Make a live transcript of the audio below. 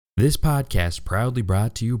This podcast proudly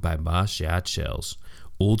brought to you by Boss Shot Shells.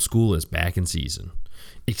 Old school is back in season.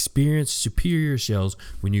 Experience superior shells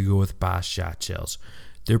when you go with Boss Shot Shells.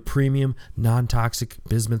 Their premium, non-toxic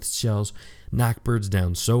bismuth shells knock birds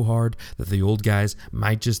down so hard that the old guys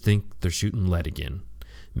might just think they're shooting lead again.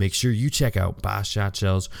 Make sure you check out Boss Shot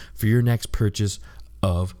Shells for your next purchase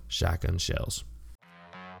of shotgun shells.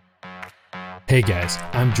 Hey guys,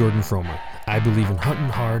 I'm Jordan Fromer. I believe in hunting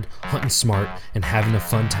hard, hunting smart, and having a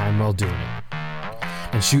fun time while doing it.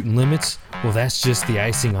 And shooting limits, well, that's just the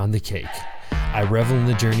icing on the cake. I revel in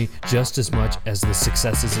the journey just as much as the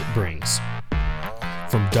successes it brings.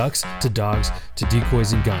 From ducks to dogs to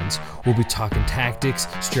decoys and guns, we'll be talking tactics,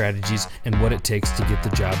 strategies, and what it takes to get the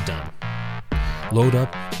job done. Load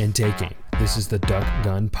up and take aim. This is the Duck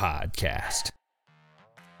Gun Podcast.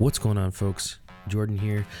 What's going on, folks? Jordan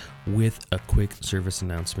here with a quick service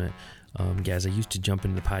announcement. Guys, I used to jump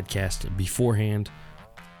into the podcast beforehand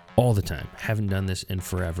all the time. Haven't done this in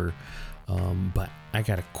forever, but I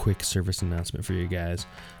got a quick service announcement for you guys.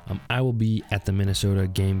 I will be at the Minnesota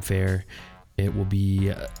Game Fair. It will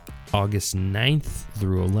be August 9th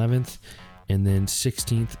through 11th, and then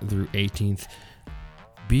 16th through 18th.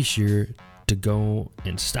 Be sure to go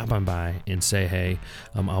and stop on by and say hey.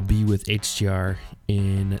 I'll be with HTR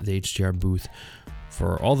in the HTR booth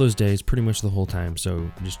for all those days, pretty much the whole time. So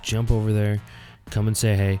just jump over there, come and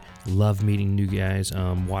say hey. Love meeting new guys,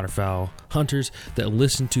 waterfowl hunters that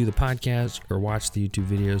listen to the podcast or watch the YouTube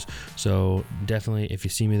videos. So definitely, if you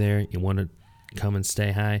see me there, you want to come and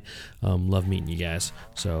stay hi. Love meeting you guys.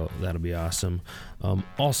 So that'll be awesome.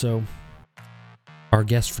 Also, our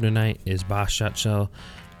guest for tonight is Boss Shot Shell,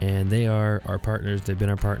 and they are our partners. They've been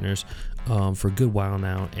our partners for a good while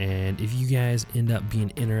now. And if you guys end up being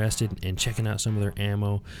interested in checking out some of their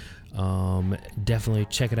ammo, definitely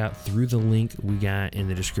check it out through the link we got in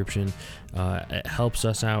the description. It helps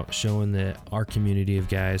us out, showing that our community of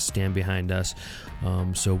guys stand behind us.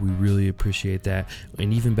 So we really appreciate that.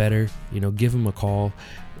 And even better, give them a call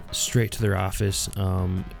straight to their office.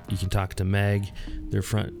 You can talk to Meg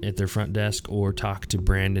at their front desk, or talk to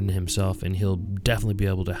Brandon himself, and he'll definitely be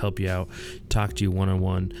able to help you out, talk to you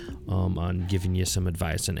one-on-one on giving you some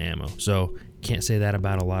advice on ammo. So can't say that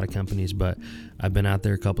about a lot of companies, but I've been out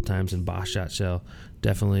there a couple times, and Boss Shot Shell,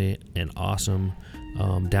 definitely an awesome,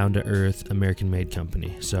 down-to-earth, American-made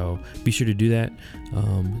company. So be sure to do that.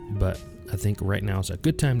 But I think right now is a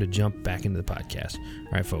good time to jump back into the podcast.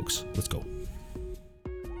 All right, folks, let's go.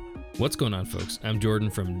 What's going on, folks? I'm Jordan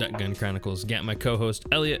from Duck Gun Chronicles. Got my co-host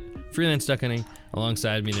Elliot, freelance duck hunting,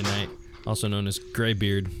 alongside me tonight, also known as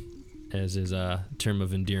Graybeard, as his term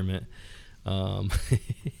of endearment. I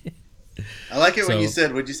like it when you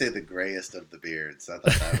said, would you say the grayest of the beards? I thought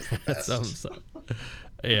that was the best.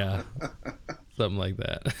 Yeah, something like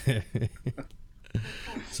that.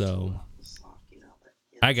 So,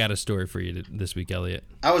 I got a story for you this week, Elliot.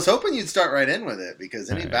 I was hoping you'd start right in with it, because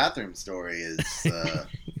any bathroom story is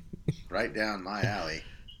right down my alley.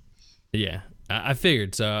 Yeah, I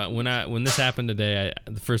figured. So when this happened today,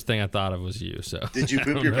 the first thing I thought of was you. So did you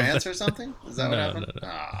poop your pants or something? Is that what happened?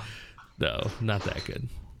 No, not that good.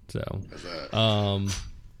 So,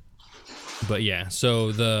 but yeah. So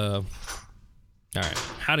all right,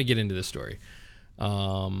 how to get into this story.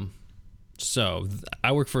 So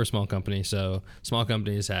I work for a small company. So small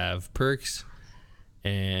companies have perks,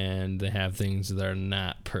 and they have things that are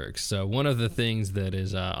not perks. So one of the things that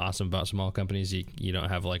is awesome about small companies, you don't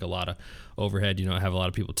have like a lot of overhead. You don't have a lot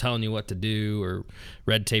of people telling you what to do or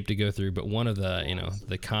red tape to go through. But one of the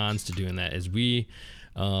the cons to doing that is we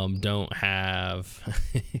don't have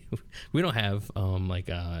like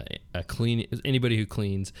a clean anybody who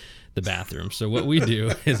cleans the bathroom. So what we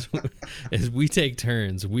do is we take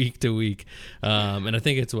turns week to week, and I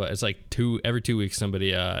think it's like every 2 weeks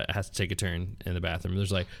somebody has to take a turn in the bathroom.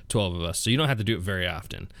 There's like 12 of us, so you don't have to do it very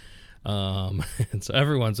often. And so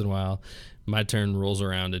every once in a while my turn rolls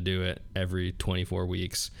around to do it every 24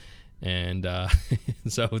 weeks, and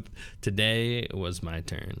so today was my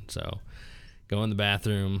turn. So go in the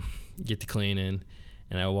bathroom, get to cleaning,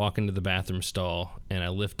 and I walk into the bathroom stall, and I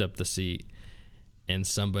lift up the seat, and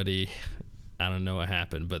somebody, I don't know what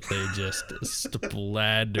happened, but they just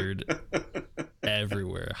splattered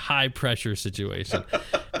everywhere. High pressure situation.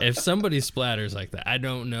 If somebody splatters like that, I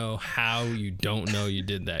don't know how you don't know you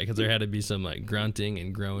did that, because there had to be some like grunting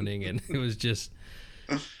and groaning, and it was just,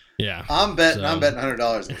 yeah. I'm betting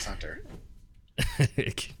 $100 against Hunter.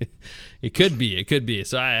 It could be. It could be.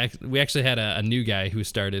 So we actually had a new guy who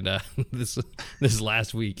started this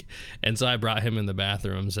last week, and so I brought him in the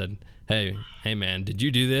bathroom and said, Hey man, did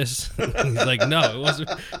you do this? He's like, no, it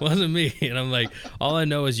wasn't me. And I'm like, all I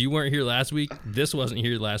know is you weren't here last week. This wasn't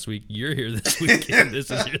here last week. You're here this week, and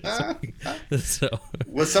this is here this week. So,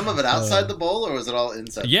 was some of it outside the bowl, or was it all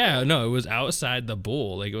inside? Yeah, no, it was outside the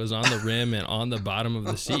bowl. Like, it was on the rim and on the bottom of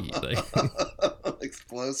the seat. Like,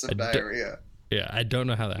 explosive diarrhea. Yeah, I don't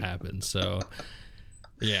know how that happened. So,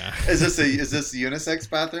 yeah. Is this a unisex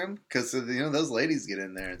bathroom? Because those ladies get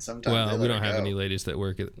in there, and sometimes we don't have any ladies that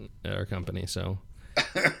work at our company. So,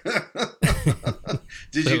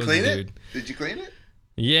 did you clean it? Did you clean it?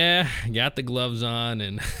 Yeah, got the gloves on,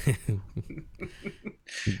 and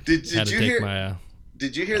did you hear?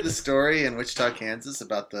 Did you hear the story in Wichita, Kansas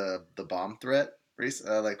about the bomb threat?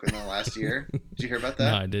 Like in the last year? Did you hear about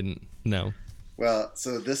that? No, I didn't. No. Well,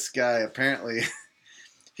 so this guy apparently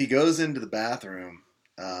he goes into the bathroom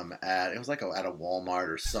at a Walmart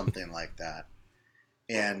or something like that,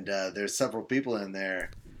 and there's several people in there,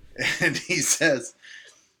 and he says,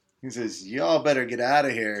 y'all better get out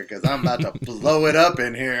of here because I'm about to blow it up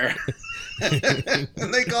in here.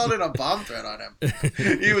 And they called it a bomb threat on him.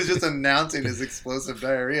 He was just announcing his explosive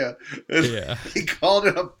diarrhea. Yeah. He called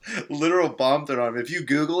it a literal bomb threat on him. If you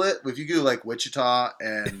Google like Wichita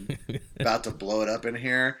and about to blow it up in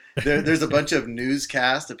here, there's a bunch of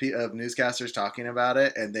newscasters talking about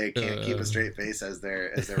it, and they can't keep a straight face as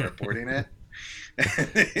they're reporting it.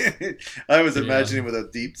 I was imagining with a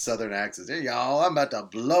deep Southern accent. Hey, y'all, I'm about to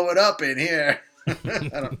blow it up in here. I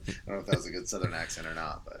don't know if that was a good Southern accent or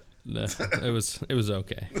not, but no, it was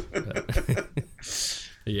okay.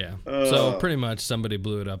 Yeah. So pretty much somebody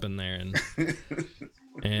blew it up in there,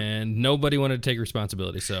 and nobody wanted to take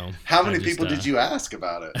responsibility. So how many people did you ask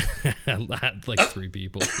about it? Like 3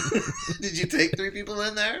 people. Did you take 3 people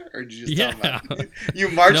in there, or did you just tell them about it? You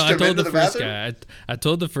marched them into the bathroom? I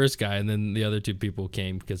told the first guy, and then the other 2 people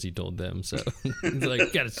came because he told them. So he's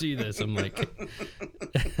like, "Gotta see this." I'm like,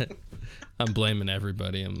 I'm blaming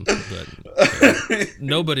everybody, but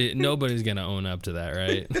nobody's gonna own up to that,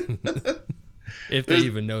 right? If they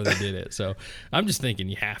even know they did it. So I'm just thinking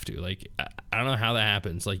you have to. Like, I don't know how that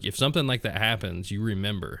happens. Like, if something like that happens, you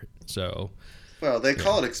remember. So, well, they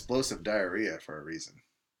call it explosive diarrhea for a reason.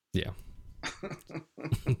 Yeah.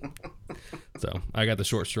 So I got the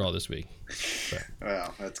short straw this week. But.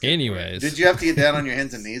 Well, that's good. Anyways, did you have to get down on your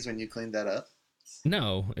hands and knees when you cleaned that up?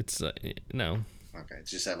 No, it's no. Okay,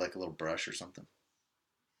 just have like a little brush or something.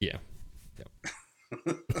 Yeah. Yep.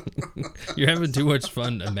 You're having too much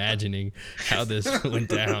fun imagining how this went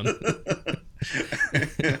down.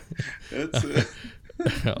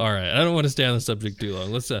 All right, I don't want to stay on the subject too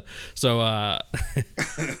long. Let's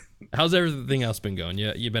how's everything else been going?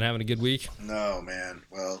 You've been having a good week? No, man.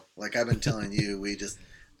 Well, like I've been telling you, we just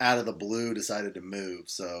out of the blue decided to move,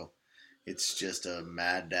 so it's just a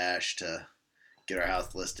mad dash to get our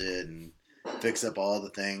house listed and fix up all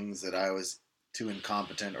the things that I was too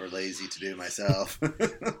incompetent or lazy to do myself.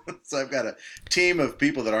 So I've got a team of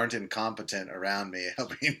people that aren't incompetent around me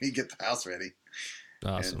helping me get the house ready.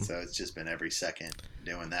 Awesome. And so it's just been every second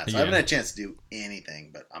doing that. So I haven't had a chance to do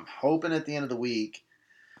anything, but I'm hoping at the end of the week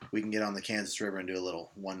we can get on the Kansas River and do a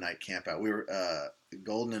little one-night camp out. We were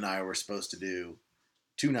Golden and I were supposed to do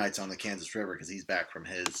 2 nights on the Kansas River because he's back from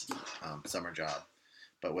his summer job.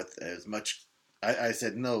 But with as much I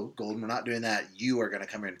said, no, Golden, we're not doing that. You are going to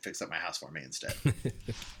come here and fix up my house for me instead.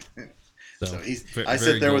 So I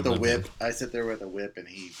sit there with a whip. I sit there with a whip, and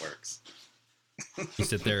he works. You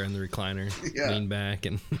sit there in the recliner, lean back,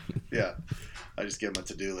 and yeah. I just give him a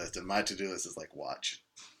to-do list, and my to-do list is like watch.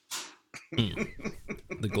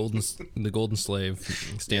 The golden slave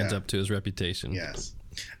stands up to his reputation. Yes.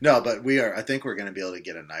 No, but I think we're going to be able to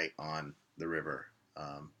get a night on the river.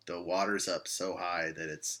 The water's up so high that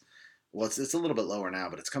it's a little bit lower now,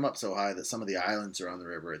 but it's come up so high that some of the islands are on the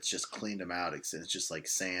river. It's just cleaned them out. It's just like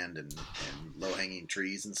sand and low-hanging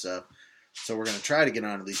trees and stuff. So we're going to try to get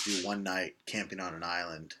on at least do one night camping on an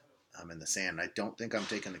island in the sand. I don't think I'm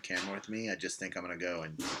taking the camera with me. I just think I'm going to go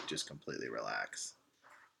and just completely relax.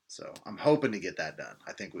 So I'm hoping to get that done.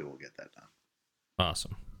 I think we will get that done.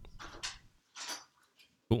 Awesome.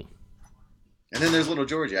 Cool. And then there's little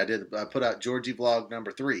Georgie. I put out Georgie vlog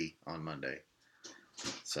number 3 on Monday.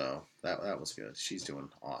 So that was good. She's doing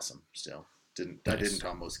awesome still. I didn't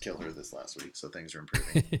almost kill her this last week, so things are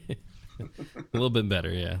improving. A little bit better,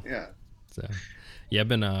 yeah. Yeah. So, yeah,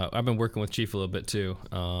 I've been working with Chief a little bit too.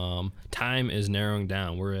 Time is narrowing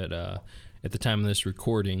down. We're at the time of this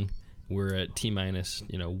recording, we're at T-minus,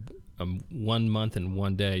 1 month and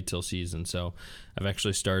 1 day till season. So I've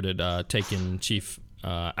actually started taking Chief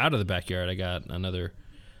out of the backyard. I got another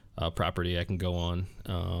property I can go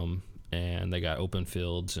on, and they got open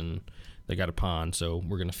fields and they got a pond. So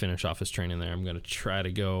we're going to finish off his training there. I'm going to try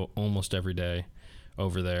to go almost every day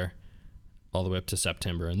over there all the way up to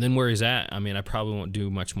September. And then where he's at, I mean, I probably won't do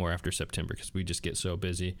much more after September because we just get so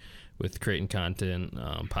busy with creating content.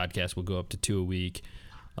 Podcasts will go up to 2 a week,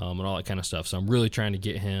 and all that kind of stuff. So I'm really trying to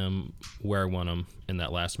get him where I want him in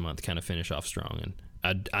that last month, kind of finish off strong.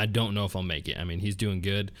 And I don't know if I'll make it. I mean, he's doing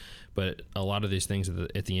good, but a lot of these things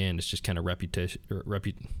at the end, it's just kind of repetition.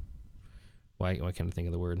 Why can't I think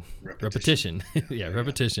of the word? Repetition. Yeah,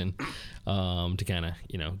 repetition, to kind of,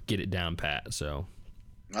 get it down pat. So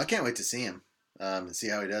I can't wait to see him and see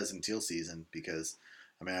how he does in teal season because,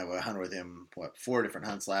 I mean, I hunted with him, 4 different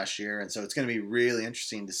hunts last year. And so it's going to be really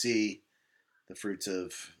interesting to see the fruits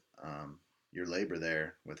of your labor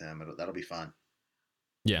there with him. That'll be fun.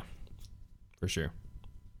 Yeah, for sure.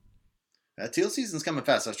 Teal season's coming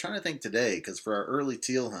fast. I was trying to think today because for our early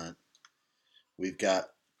teal hunt, we've got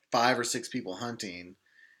 5 or 6 people hunting,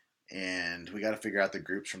 and we got to figure out the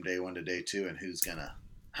groups from day 1 to day 2 and who's going to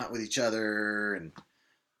hunt with each other. And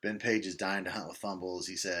Ben Page is dying to hunt with Fumbles,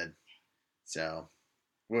 he said. So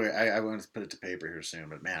I want to put it to paper here soon,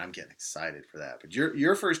 but man, I'm getting excited for that. But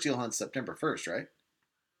your first teal hunt's September 1st,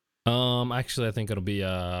 right? Actually, I think it'll be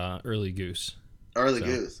early goose. Early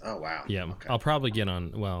goose. Oh wow. Yeah, okay. I'll probably get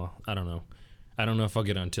on. Well, I don't know. I don't know if I'll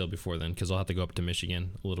get on teal before then because I'll have to go up to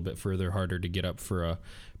Michigan a little bit further, harder to get up for a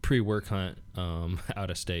pre-work hunt out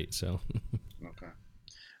of state. So. Okay.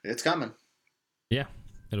 It's coming. Yeah,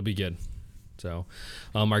 it'll be good. So,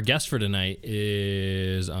 our guest for tonight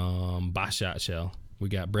is Boss Shot Shell. We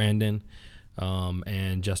got Brandon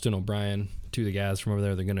and Justin O'Brien, 2 of the guys from over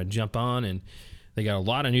there. They're going to jump on, and they got a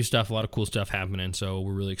lot of new stuff, a lot of cool stuff happening. So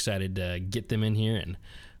we're really excited to get them in here and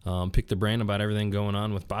pick the brain about everything going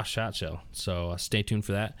on with Boss Shot Shell. So stay tuned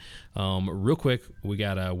for that. Real quick, we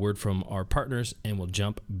got a word from our partners, and we'll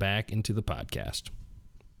jump back into the podcast.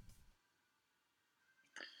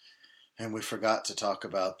 And we forgot to talk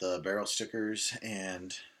about the barrel stickers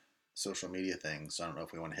and social media things. So I don't know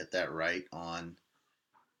if we want to hit that right on.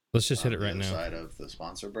 Let's just hit it right now. Side of the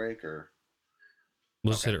sponsor break, or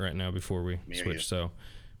let's hit it right now before we switch. So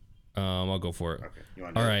I'll go for it. Okay. You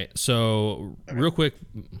want all right. So real quick.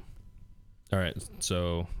 All right.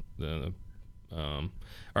 So all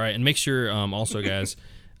right, and make sure also, guys.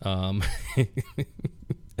 I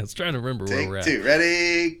was trying to remember where we're at. Take 2.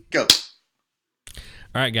 Ready? Go.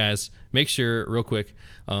 All right, guys, make sure real quick,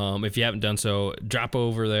 if you haven't done so, drop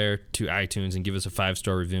over there to iTunes and give us a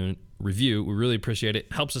 5-star review. We really appreciate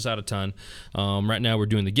it. Helps us out a ton. Right now we're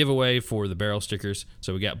doing the giveaway for the barrel stickers.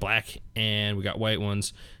 So we got black and we got white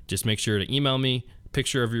ones. Just make sure to email me a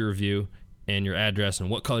picture of your review and your address and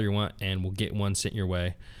what color you want, and we'll get one sent your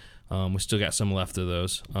way. We still got some left of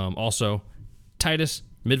those. Also, Titus,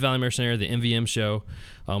 Mid-Valley Mercenary, the MVM show,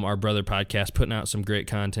 our brother podcast, putting out some great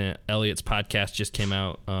content. Elliot's podcast just came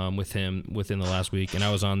out with him within the last week, and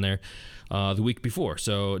I was on there the week before.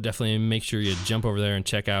 So definitely make sure you jump over there and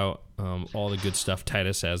check out all the good stuff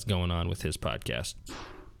Titus has going on with his podcast.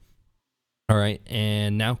 All right,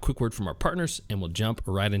 and now quick word from our partners, and we'll jump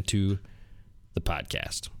right into the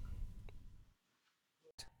podcast.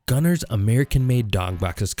 Gunner's American-made dog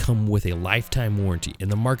boxes come with a lifetime warranty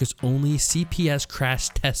and the market's only CPS crash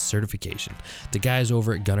test certification. The guys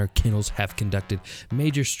over at Gunner Kennels have conducted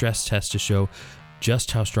major stress tests to show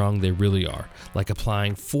just how strong they really are, like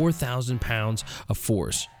applying 4,000 pounds of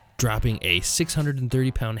force, dropping a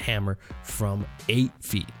 630-pound hammer from 8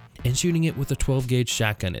 feet, and shooting it with a 12-gauge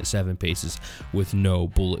shotgun at 7 paces with no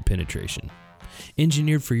bullet penetration.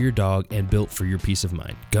 Engineered for your dog and built for your peace of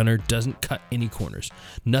mind, Gunner doesn't cut any corners.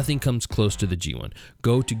 Nothing comes close to the G1.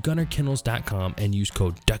 Go to gunnerkennels.com and use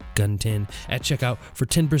code DUCKGUN10 at checkout for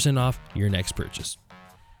 10% off your next purchase.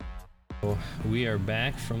 We are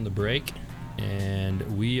back from the break,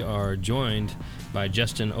 and we are joined by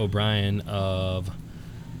Justin O'Brien of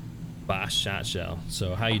Boss Shot Shell.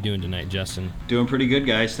 So how you doing tonight, Justin? Doing pretty good,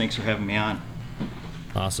 guys. Thanks for having me on.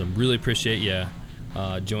 Awesome. Really appreciate you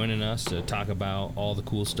joining us to talk about all the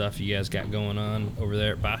cool stuff you guys got going on over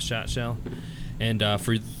there at Boss Shot Shell. And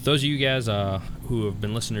for those of you guys who have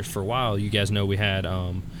been listeners for a while, you guys know we had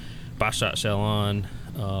Boss Shot Shell on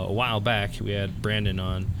a while back. We had Brandon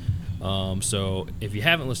on. So if you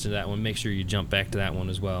haven't listened to that one, make sure you jump back to that one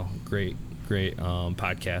as well. Great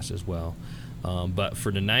podcast as well. But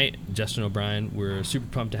for tonight, Justin O'Brien, we're super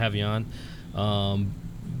pumped to have you on.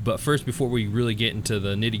 But first, before we really get into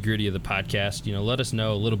the nitty-gritty of the podcast, let us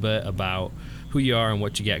know a little bit about who you are and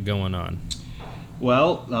what you got going on.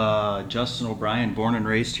 Well, Justin O'Brien, born and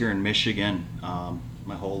raised here in Michigan.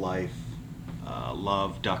 My whole life,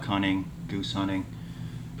 love duck hunting, goose hunting.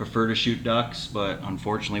 Prefer to shoot ducks, but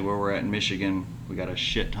unfortunately where we're at in Michigan, we got a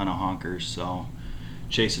shit ton of honkers. So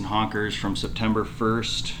chasing honkers from September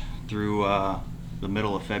 1st through the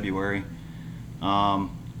middle of February.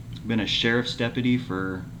 Been a sheriff's deputy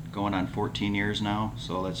for going on 14 years now,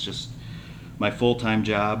 so that's just my full-time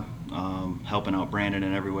job, helping out Brandon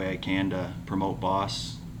in every way I can to promote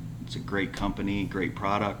Boss. It's a great company, great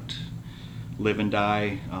product, live and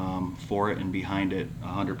die for it and behind it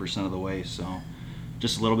 100% of the way. So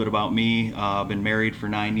just a little bit about me. I've been married for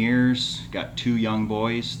 9 years, got 2 young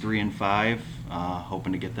boys, 3 and 5,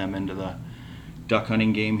 hoping to get them into the duck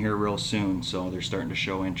hunting game here real soon. So they're starting to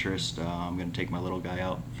show interest. I'm going to take my little guy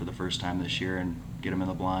out for the first time this year and get him in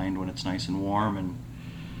the blind when it's nice and warm and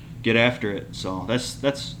get after it. So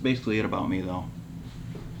that's basically it about me, though.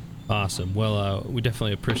 Awesome. Well, we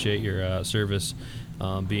definitely appreciate your service,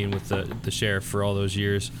 being with the sheriff for all those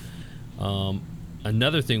years.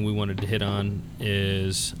 Another thing we wanted to hit on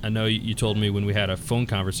is, I know you told me when we had a phone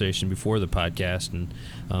conversation before the podcast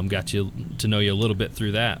and got you to know you a little bit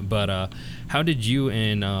through that, but how did you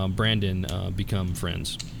and Brandon become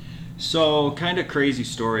friends? So kind of crazy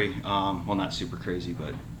story. Well, not super crazy,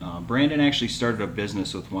 but Brandon actually started a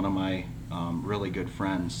business with one of my really good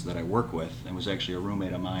friends that I work with, and was actually a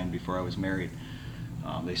roommate of mine before I was married.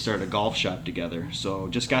 They started a golf shop together, so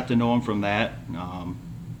just got to know him from that.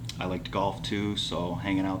 I like to golf too, so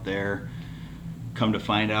hanging out there. Come to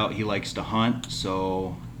find out he likes to hunt,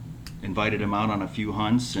 so invited him out on a few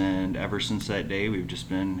hunts, and ever since that day we've just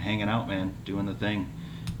been hanging out, man, doing the thing.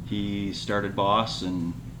 He started Boss,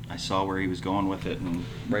 and I saw where he was going with it, and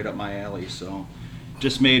right up my alley, so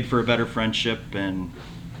just made for a better friendship, and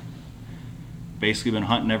basically been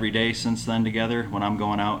hunting every day since then together. When I'm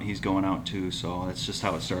going out, he's going out too, so that's just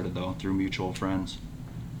how it started, though, through mutual friends.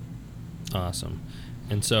 Awesome.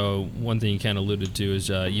 And so one thing you kind of alluded to is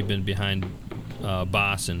you've been behind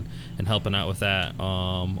Boss and helping out with that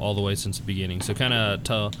all the way since the beginning. So kind of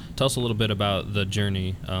tell us a little bit about the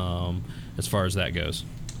journey as far as that goes.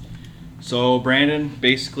 So Brandon,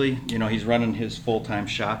 basically, he's running his full-time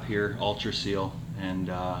shop here, Ultra Seal,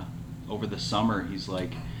 and over the summer he's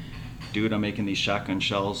like, dude, I'm making these shotgun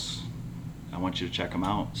shells. I want you to check them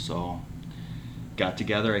out. So got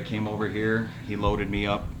together, I came over here, he loaded me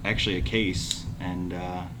up, actually a case, and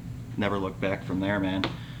never looked back from there, man.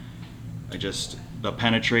 The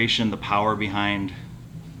penetration, the power behind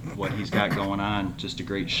what he's got going on, just a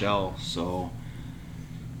great shell. So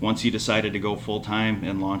once he decided to go full-time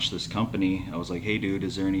and launch this company, I was like, hey dude,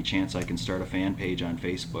 is there any chance I can start a fan page on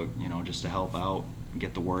Facebook, just to help out,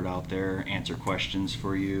 get the word out there, answer questions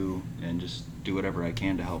for you, and just do whatever I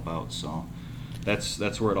can to help out. So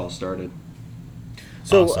that's where it all started.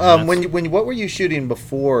 So Awesome. what were you shooting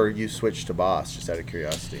before you switched to Boss, just out of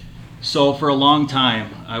curiosity? So for a long time,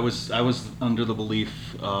 I was under the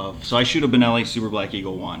belief of, so I shoot a Benelli Super Black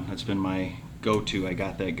Eagle 1. That's been my go-to. I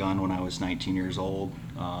got that gun when I was 19 years old.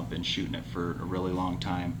 Been shooting it for a really long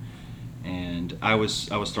time, and I was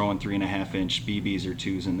throwing 3.5-inch BBs or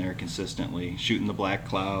 2s in there consistently, shooting the Black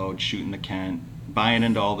Cloud, shooting the Kent, buying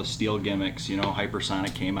into all the steel gimmicks.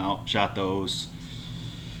 Hypersonic came out, shot those.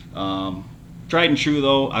 Tried and true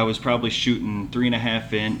though, I was probably shooting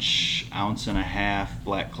 3.5-inch, 1.5 ounce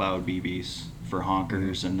Black Cloud BBs for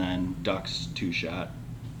honkers, and then ducks 2-shot.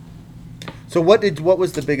 So what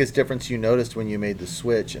was the biggest difference you noticed when you made the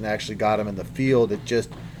switch and actually got them in the field? It just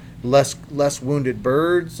less wounded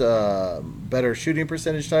birds, better shooting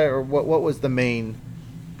percentage type, or what was the main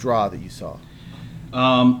draw that you saw?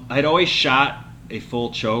 I'd always shot a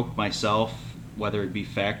full choke myself, whether it be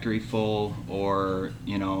factory full or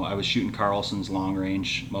I was shooting Carlson's long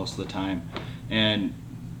range most of the time, and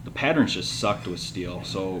the patterns just sucked with steel.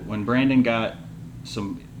 So when Brandon got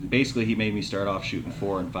basically he made me start off shooting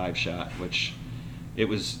 4 and 5 shot, which it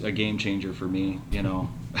was a game changer for me.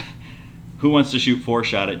 Who wants to shoot 4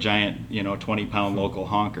 shot at giant 20-pound local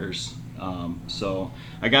honkers? So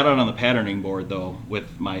I got out on the patterning board though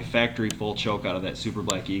with my factory full choke out of that Super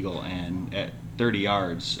Black Eagle, and at 30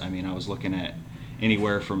 yards, I was looking at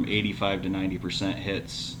anywhere from 85 to 90%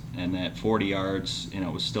 hits, and at 40 yards, it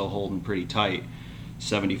was still holding pretty tight,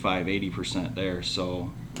 75, 80% there.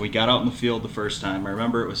 So we got out in the field the first time. I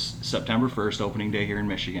remember it was September 1st, opening day here in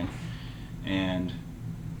Michigan, and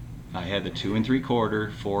I had the 2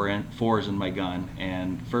 3/4, 4s in my gun,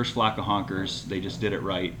 and first flock of honkers, they just did it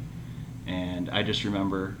right. And I just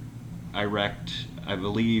remember I wrecked, I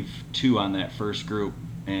believe, 2 on that first group,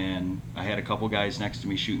 and I had a couple guys next to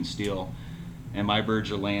me shooting steel, and my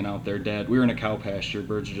birds are laying out there dead. We were in a cow pasture.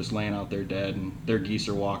 Birds are just laying out there dead, and their geese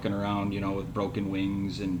are walking around, with broken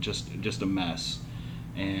wings and just a mess.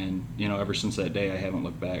 And ever since that day, I haven't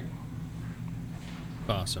looked back.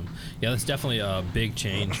 Awesome. Yeah, that's definitely a big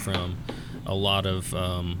change from a lot of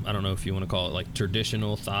I don't know if you want to call it like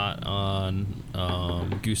traditional thought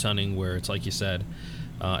on goose hunting, where it's like you said,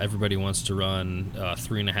 everybody wants to run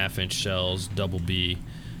 3.5-inch shells, double B,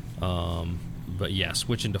 but yeah,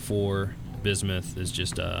 switching to 4 bismuth is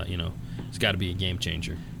just it's got to be a game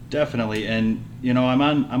changer. Definitely. And I'm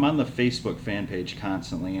on the Facebook fan page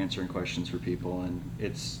constantly answering questions for people, and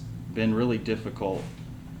it's been really difficult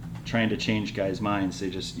trying to change guys' minds.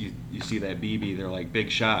 They just you see that BB, they're like,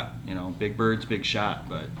 big shot, big birds, big shot.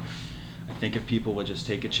 But I think if people would just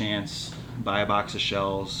take a chance, buy a box of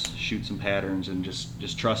shells, shoot some patterns, and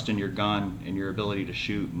just trust in your gun and your ability to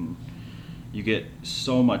shoot, and you get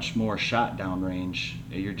so much more shot downrange.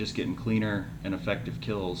 You're just getting cleaner and effective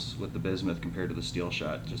kills with the bismuth compared to the steel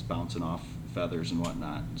shot, just bouncing off feathers and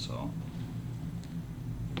whatnot. So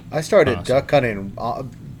I started Awesome. duck hunting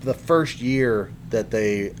the first year that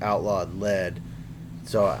they outlawed lead.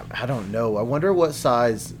 So I don't know. I wonder what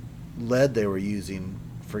size lead they were using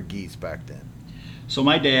for geese back then. So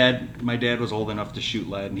my dad was old enough to shoot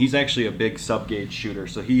lead, and he's actually a big sub gauge shooter.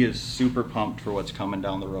 So he is super pumped for what's coming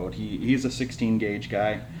down the road. He's a 16 gauge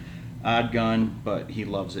guy, odd gun, but he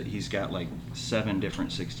loves it. He's got like 7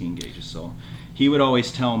 different 16 gauges. So he would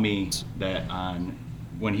always tell me that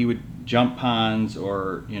when he would jump ponds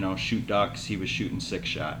or shoot ducks, he was shooting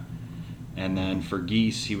 6-shot. And then for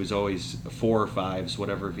geese, he was always 4 or 5s,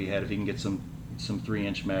 whatever. If he can get some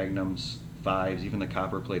 3-inch magnums, 5s, even the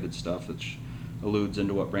copper plated stuff, which alludes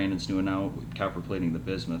into what Brandon's doing now with copper plating the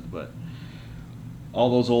bismuth. But all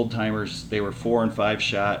those old timers, they were 4 and 5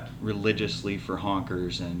 shot religiously for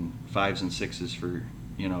honkers, and 5s and 6s for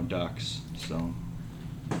ducks. So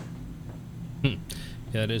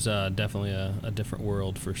Yeah, it is definitely a different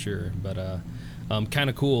world for sure, but kind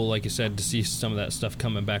of cool, like you said, to see some of that stuff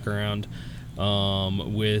coming back around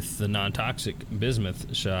with the non-toxic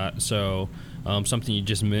bismuth shot. So something you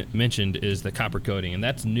just mentioned is the copper coating, and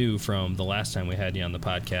that's new from the last time we had you on the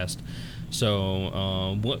podcast.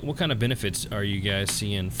 So what kind of benefits are you guys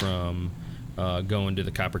seeing from going to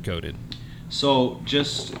the copper coated? So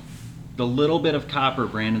just the little bit of copper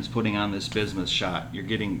Brandon's putting on this bismuth shot, you're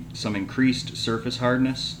getting some increased surface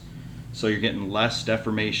hardness, so you're getting less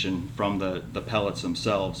deformation from the pellets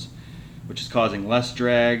themselves, which is causing less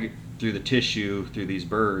drag through the tissue through these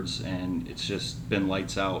birds, and it's just been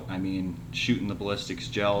lights out. I mean, shooting the ballistics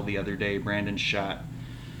gel the other day, Brandon shot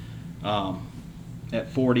at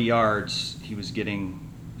 40 yards, he was getting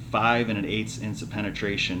 5 1/8 inch of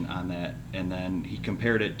penetration on that, and then he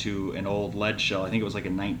compared it to an old lead shell. I think it was like a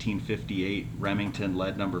 1958 Remington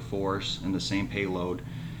lead number 4s and the same payload,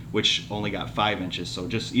 which only got 5 inches, so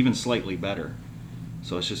just even slightly better.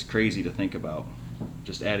 So it's just crazy to think about,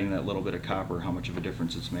 just adding that little bit of copper, how much of a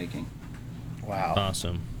difference it's making. Wow.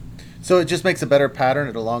 Awesome. So it just makes a better pattern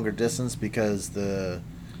at a longer distance because the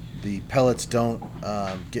pellets don't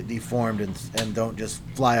get deformed and don't just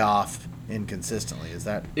fly off inconsistently. Is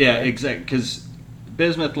that Yeah, right? exactly, because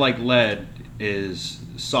bismuth, like lead, is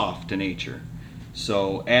soft to nature.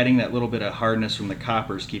 So adding that little bit of hardness from the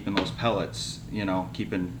coppers, keeping those pellets,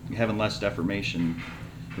 having less deformation,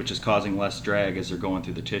 which is causing less drag as they're going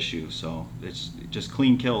through the tissue. So it's just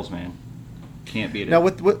clean kills, man. Can't beat it. Now,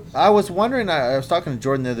 with I was wondering, I was talking to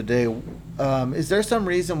Jordan the other day, is there some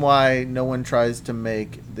reason why no one tries to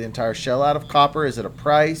make the entire shell out of copper? Is it a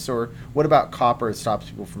price, or what about copper that stops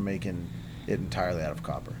people from making it entirely out of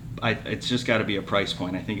copper? It's just got to be a price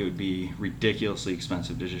point. I think it would be ridiculously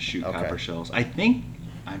expensive to just shoot Okay. copper shells. I think,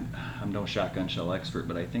 I'm no shotgun shell expert,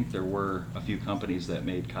 but I think there were a few companies that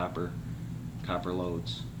made copper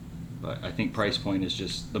loads. But I think price point is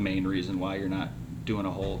just the main reason why you're not doing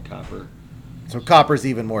a whole copper. So copper's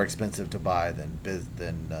even more expensive to buy than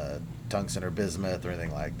tungsten or bismuth or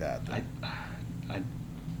anything like that. I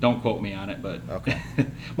don't quote me on it, but Okay.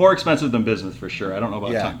 more expensive than bismuth for sure. I don't know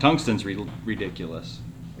about Yeah. tungsten's ridiculous.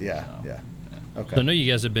 Yeah, So, yeah. So I Okay. know you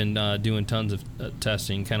guys have been doing tons of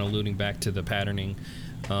testing, kind of alluding back to the patterning.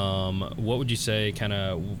 What would you say,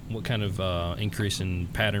 what kind of increase in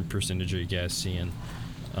pattern percentage are you guys seeing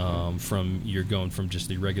from you're going from just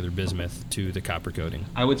the regular bismuth to the copper coating?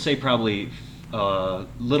 I would say probably a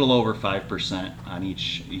little over 5% on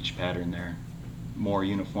each pattern there. More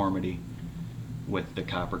uniformity with the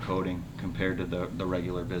copper coating compared to the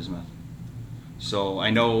regular bismuth. So I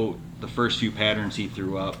know the first few patterns he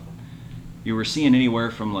threw up, you were seeing anywhere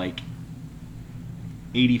from like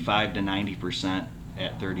 85 to 90%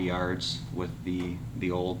 at 30 yards with the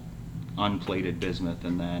old unplated bismuth,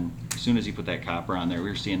 and then as soon as you put that copper on there, we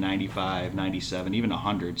were seeing 95, 97, even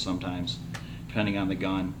 100 sometimes, depending on the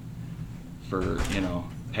gun, for,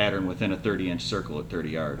 pattern within a 30-inch circle at 30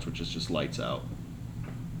 yards, which is just lights out.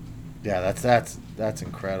 Yeah, that's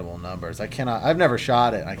incredible numbers. I've never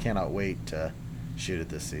shot it, and I cannot wait to shoot it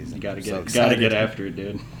this season. You gotta get after it,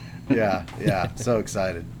 dude. Yeah, so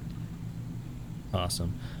excited.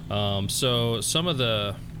 Awesome. So some of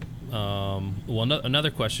the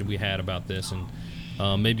another question we had about this,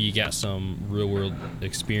 and maybe you got some real world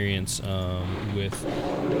experience with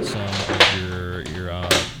some of your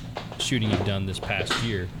shooting you've done this past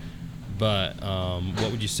year, but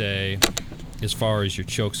what would you say as far as your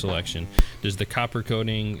choke selection? Does the copper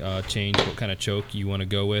coating change what kind of choke you want to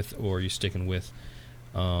go with, or are you sticking with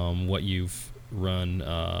what you've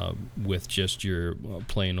run with just your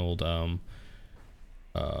plain old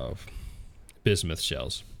bismuth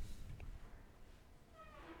shells?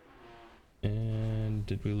 And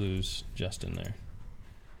did we lose Justin there?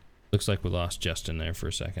 Looks like we lost Justin there for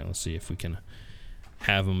a second. Let's see if we can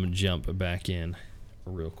have him jump back in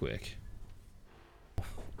real quick.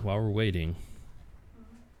 While we're waiting.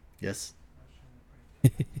 Yes.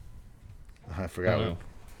 I forgot.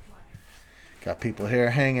 Got people here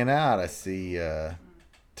hanging out. I see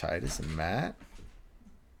Titus and Matt.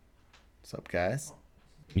 What's up, guys?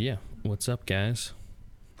 Yeah. What's up, guys?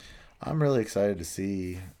 I'm really excited to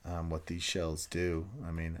see what these shells do. I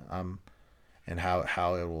mean, and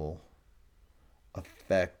how it will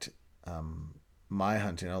affect my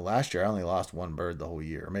hunting. Last year I only lost one bird the whole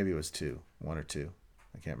year, or maybe it was one or two.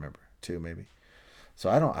 I can't remember. Two maybe. So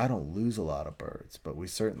I don't lose a lot of birds, but we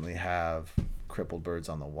certainly have crippled birds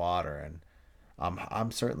on the water, and I'm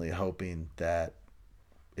certainly hoping that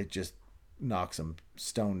it just knocks them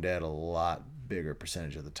stone dead a lot bigger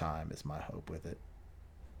percentage of the time is my hope with it.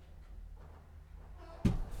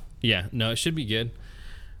 Yeah, no, it should be good.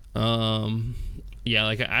 Yeah,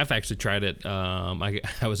 like I've actually tried it.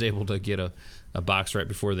 I was able to get a box right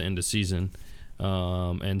before the end of season,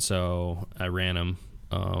 and so I ran them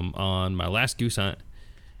on my last goose hunt,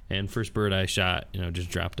 and first bird I shot, just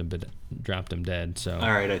dropped him dead. So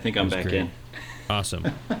all right, I think I'm back in. Awesome.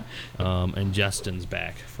 And Justin's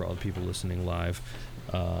back for all the people listening live.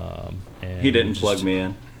 And he didn't plug me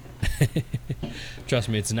in. Trust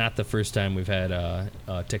me, it's not the first time we've had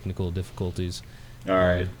technical difficulties. All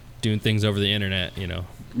right. Doing things over the internet,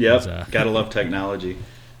 Yep. Gotta love technology.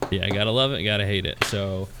 Yeah, gotta love it, gotta hate it.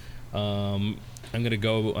 So I'm going to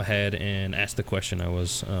go ahead and ask the question I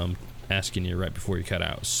was asking you right before you cut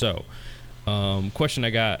out. So question I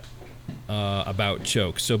got about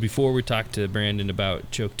chokes. So before we talked to Brandon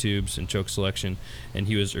about choke tubes and choke selection, and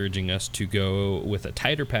he was urging us to go with a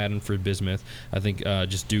tighter pattern for bismuth, I think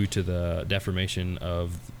just due to the deformation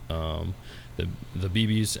of the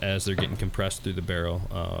BBs as they're getting compressed through the barrel,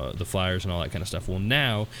 the flyers and all that kind of stuff. Well,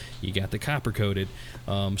 now you got the copper coated,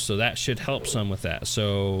 so that should help some with that.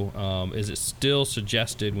 So is it still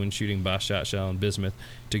suggested when shooting Boss Shot Shell and bismuth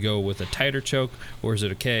to go with a tighter choke, or is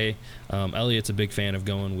it okay? Elliot's a big fan of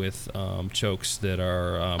going with chokes that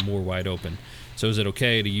are more wide open. So is it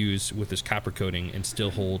okay to use with this copper coating and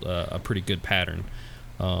still hold a pretty good pattern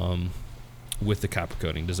with the copper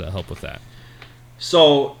coating? Does that help with that?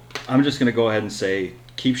 So I'm just going to go ahead and say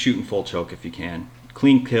keep shooting full choke if you can.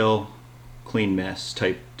 Clean kill, clean miss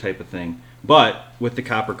type of thing. But with the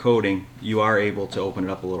copper coating, you are able to open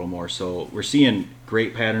it up a little more. So we're seeing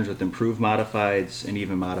great patterns with improved modifieds and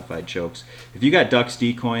even modified chokes. If you got ducks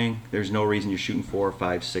decoying, there's no reason you're shooting 4,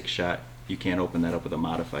 5, 6 shot. You can't open that up with a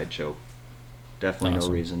modified choke. Definitely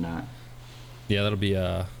Awesome. No reason not. Yeah, that'll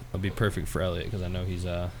be perfect for Elliot because I know he's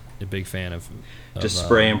a big fan of just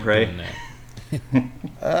spray and pray. doing that.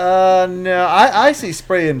 No, I see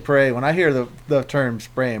spray and pray. When I hear the term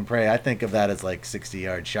spray and pray, I think of that as like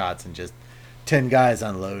 60-yard shots and just 10 guys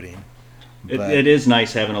unloading. It is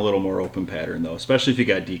nice having a little more open pattern though, especially if you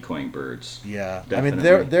got decoying birds. Yeah, Definitely.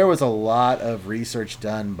 I mean there was a lot of research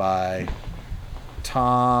done by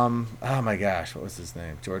Tom. Oh my gosh, what was his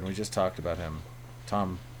name? Jordan. We just talked about him.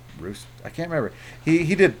 Tom Roos. I can't remember.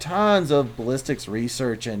 He did tons of ballistics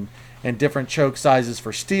research and different choke sizes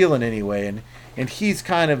for steel in any way, and he's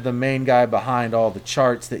kind of the main guy behind all the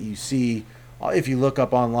charts that you see if you look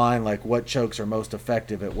up online, like what chokes are most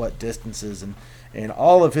effective at what distances, and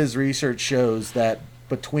all of his research shows that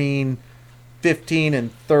between 15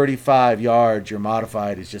 and 35 yards your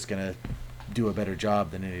modified is just going to do a better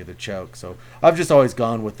job than any other choke. So I've just always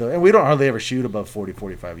gone with and we don't hardly ever shoot above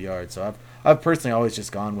 45 yards, so I've personally always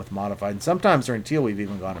just gone with modified, and sometimes during teal we've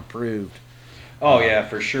even gone improved. Oh yeah,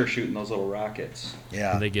 for sure, shooting those little rockets.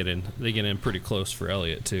 Yeah, And they get in pretty close for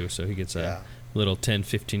Elliot too, so he gets a little 10,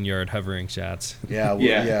 15-yard hovering shots.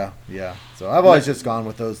 Yeah. So I've always just gone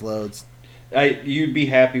with those loads. You'd be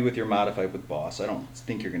happy with your modified with Boss. I don't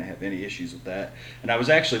think you're going to have any issues with that. And I was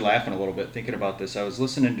actually laughing a little bit thinking about this. I was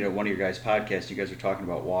listening to one of your guys' podcasts. You guys were talking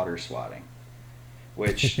about water swatting,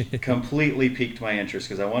 which completely piqued my interest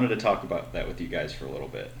because I wanted to talk about that with you guys for a little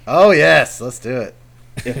bit. Oh, yes. Let's do it.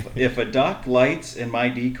 If a duck lights in my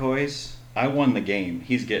decoys, I won the game.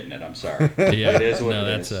 He's getting it. I'm sorry. Yeah, it is what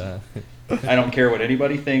it is. I don't care what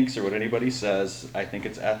anybody thinks or what anybody says. I think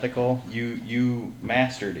it's ethical. You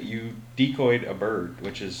mastered it. You decoyed a bird,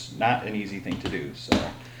 which is not an easy thing to do. So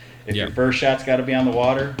if your first shot's got to be on the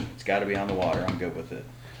water, it's got to be on the water. I'm good with it.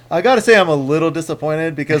 I got to say I'm a little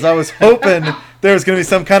disappointed because I was hoping there was going to be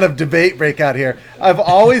some kind of debate breakout here.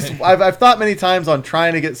 I've thought many times on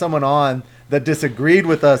trying to get someone on that disagreed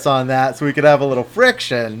with us on that so we could have a little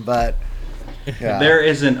friction, but yeah. There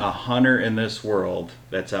isn't a hunter in this world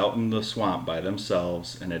that's out in the swamp by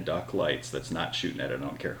themselves and a duck lights that's not shooting at it. I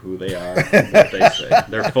don't care who they are, what they say.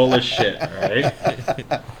 They're full of shit, all right?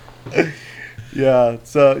 Yeah.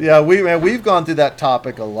 So yeah, we've gone through that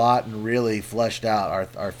topic a lot and really fleshed out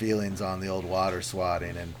our feelings on the old water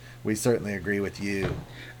swatting, and we certainly agree with you.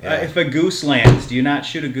 Yeah. If a goose lands, do you not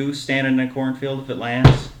shoot a goose standing in a cornfield if it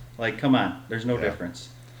lands? Like, come on, there's no difference.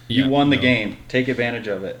 You won the game. Take advantage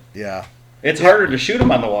of it. Yeah. It's harder to shoot them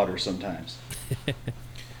on the water sometimes.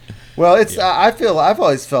 Well, it's I've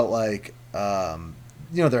always felt like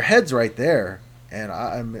their head's right there, and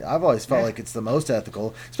I've always felt like it's the most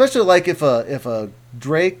ethical, especially like if a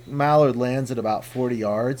drake mallard lands at about 40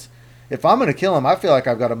 yards. If I'm going to kill him, I feel like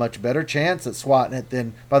I've got a much better chance at swatting it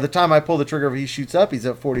than by the time I pull the trigger, if he shoots up, he's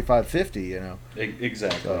at 45, 50,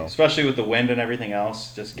 Exactly. So. Especially with the wind and everything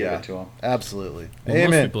else, just give it to him. Absolutely. Well, Amen.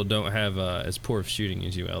 most people don't have as poor of shooting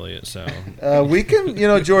as you, Elliot, so. We can,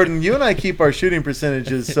 Jordan, you and I keep our shooting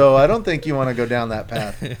percentages, so I don't think you want to go down that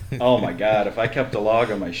path. Oh, my God. If I kept a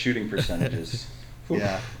log on my shooting percentages,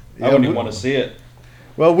 yeah. I wouldn't even want to see it.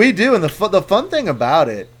 Well, we do, and the fun thing about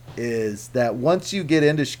it is that once you get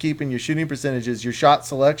into keeping your shooting percentages, your shot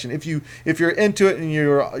selection, if you're into it and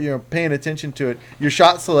you're paying attention to it, your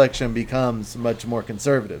shot selection becomes much more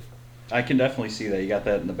conservative. I can definitely see that. You got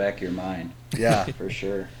that in the back of your mind. Yeah, for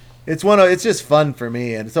sure. It's just fun for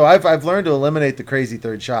me, and so I've learned to eliminate the crazy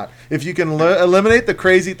third shot. If you can eliminate the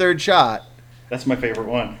crazy third shot, that's my favorite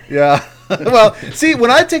one. Yeah. Well, see, when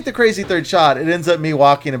I take the crazy third shot, it ends up me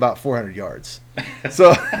walking about 400 yards.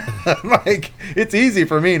 So, like, it's easy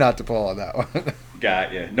for me not to pull on that one.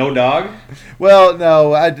 Got you. No dog? Well,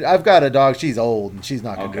 no, I've got a dog. She's old, and she's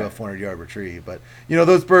not going to do a 400-yard retrieve. But,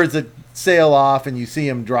 those birds that sail off and you see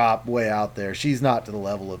them drop way out there, she's not to the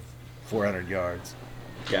level of 400 yards.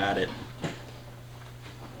 Got it.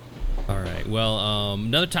 All right. Well,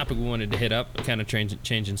 another topic we wanted to hit up, kind of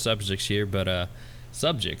changing subjects here, but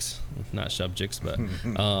subjects, not subjects, but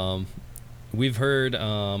we've heard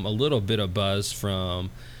a little bit of buzz from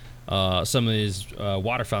some of these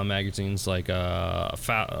waterfowl magazines like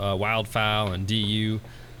Wildfowl and DU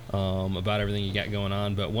about everything you got going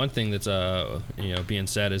on. But one thing that's being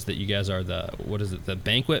said is that you guys are the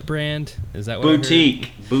Banquet brand? Is that what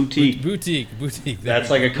Boutique. Boutique. That's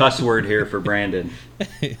like a cuss word here for Brandon.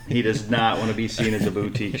 He does not want to be seen as a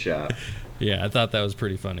boutique shop. Yeah, I thought that was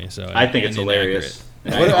pretty funny. So I think it's hilarious.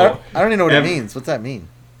 I don't even know what it means. What's that mean?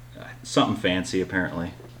 Something fancy,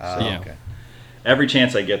 apparently. Yeah. Okay. Every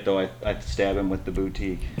chance I get, though, I stab him with the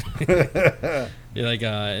boutique. You're like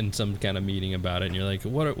in some kind of meeting about it, and you're like,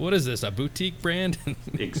 "What is this? A boutique brand?"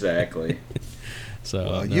 Exactly.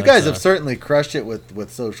 So you guys have certainly crushed it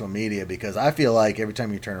with social media, because I feel like every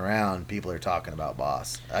time you turn around, people are talking about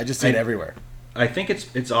Boss. I just see it everywhere. I think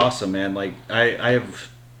it's awesome, man. Like I have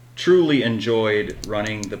truly enjoyed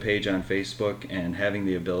running the page on Facebook and having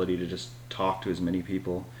the ability to just talk to as many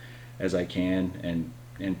people as I can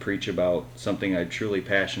and preach about something I'm truly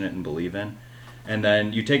passionate and believe in. And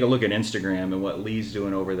then you take a look at Instagram and what Lee's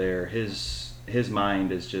doing over there. His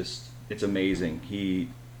mind is just, it's amazing. He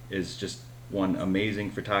is just one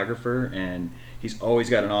amazing photographer, and he's always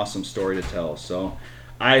got an awesome story to tell. So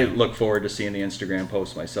I look forward to seeing the Instagram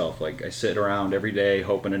posts myself. Like, I sit around every day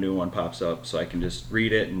hoping a new one pops up so I can just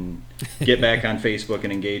read it and get back on Facebook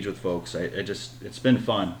and engage with folks. It's been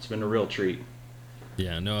fun. It's been a real treat.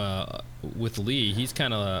 Yeah, no, with Lee, he's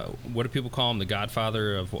kind of, what do people call him, the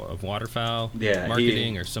godfather of waterfowl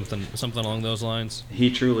marketing or something along those lines? He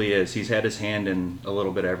truly is. He's had his hand in a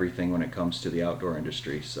little bit of everything when it comes to the outdoor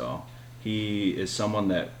industry. So he is someone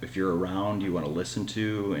that if you're around, you want to listen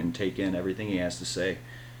to and take in everything he has to say.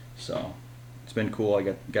 So it's been cool.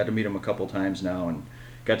 I got to meet him a couple times now and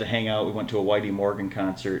got to hang out. We went to a Whitey Morgan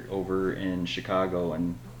concert over in Chicago,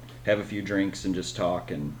 and have a few drinks and just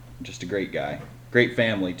talk, and just a great guy. Great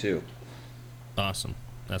family too. Awesome.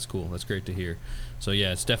 That's cool. That's great to hear. So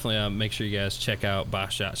yeah, it's definitely make sure you guys check out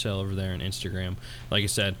Boss Shot Shell over there on Instagram. Like I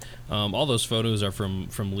said, all those photos are from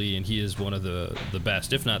Lee, and he is one of the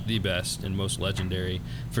best, if not the best, and most legendary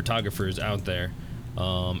photographers out there,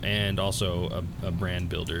 and also a brand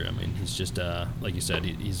builder. I mean, he's just like you said,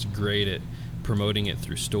 he's great at promoting it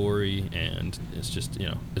through story, and it's just,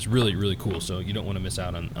 it's really, really cool. So you don't want to miss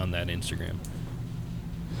out on that Instagram.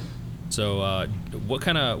 So what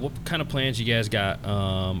kind of plans you guys got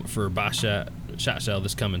for Boss Shot Shell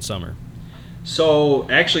this coming summer? So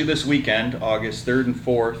actually this weekend, August 3rd and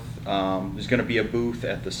 4th, there's going to be a booth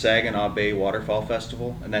at the Saginaw Bay Waterfowl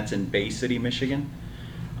Festival, and that's in Bay City, Michigan.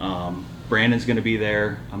 Brandon's going to be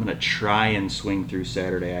there. I'm going to try and swing through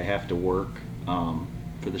Saturday. I have to work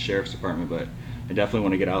for the Sheriff's Department, but I definitely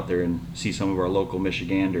want to get out there and see some of our local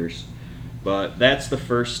Michiganders. But that's the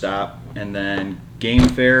first stop, and then Game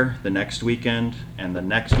Fair the next weekend, and the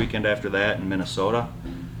next weekend after that in Minnesota,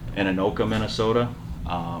 in Anoka, Minnesota.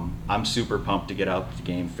 I'm super pumped to get out to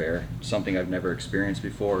Game Fair, something I've never experienced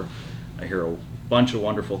before. I hear a bunch of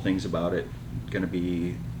wonderful things about it. Going to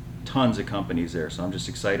be tons of companies there, so I'm just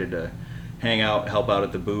excited to hang out, help out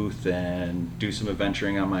at the booth, and do some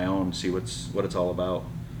adventuring on my own, see what it's all about.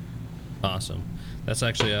 Awesome. That's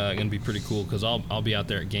actually going to be pretty cool, because I'll be out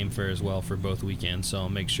there at Game Fair as well for both weekends, so I'll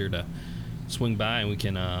make sure to swing by and we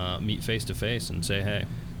can meet face to face and say hey.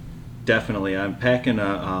 Definitely. I'm packing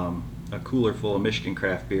a cooler full of Michigan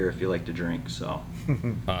craft beer if you like to drink, so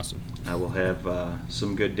awesome. I will have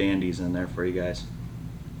some good dandies in there for you guys.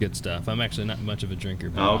 Good stuff. I'm actually not much of a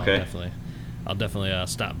drinker, but okay. I'll definitely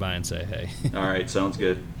stop by and say hey. All right, sounds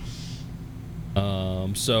good.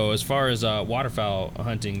 So as far as waterfowl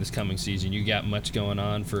hunting this coming season, you got much going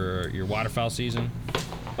on for your waterfowl season?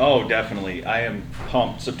 Oh, definitely. I am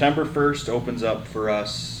pumped. September 1st opens up for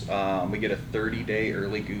us. We get a 30-day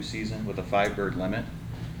early goose season with a 5-bird limit.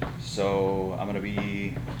 So I'm going to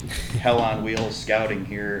be hell on wheels scouting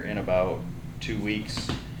here in about 2 weeks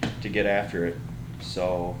to get after it.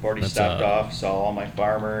 So I've already stopped off, saw all my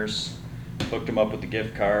farmers, hooked them up with the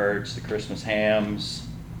gift cards, the Christmas hams.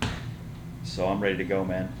 So I'm ready to go,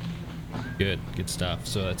 man. Good stuff.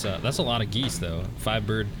 So that's a lot of geese, though.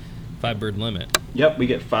 5-bird limit. Yep, we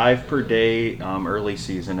get 5 per day early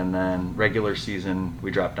season, and then regular season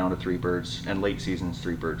we drop down to 3 birds, and late season's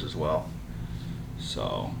 3 birds as well.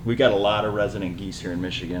 So we got a lot of resident geese here in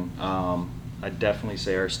Michigan. I'd definitely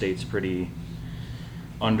say our state's pretty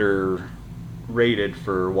underrated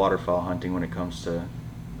for waterfowl hunting when it comes to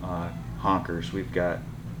honkers. We've got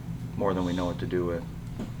more than we know what to do with.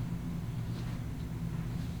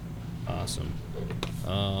 Awesome.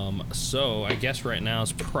 So I guess right now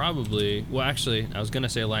is probably, well, actually, I was going to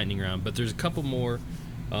say a lightning round, but there's a couple more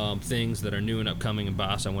things that are new and upcoming in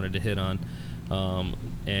Boss I wanted to hit on.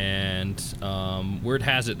 Word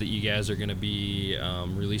has it that you guys are going to be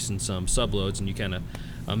releasing some subloads, and you kind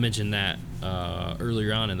of mentioned that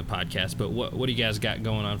earlier on in the podcast, but what do you guys got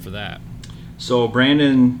going on for that? So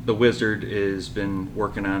Brandon the Wizard has been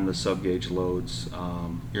working on the sub-gauge loads.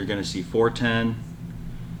 You're going to see 410,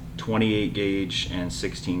 28 gauge, and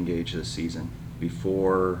 16 gauge this season.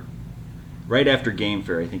 Right after Game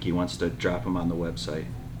Fair, I think he wants to drop them on the website.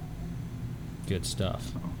 Good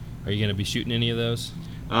stuff. Are you going to be shooting any of those?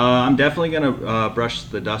 I'm definitely going to brush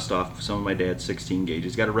the dust off some of my dad's 16 gauge.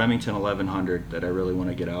 He's got a Remington 1100 that I really want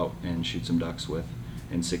to get out and shoot some ducks with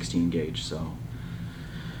in 16 gauge. So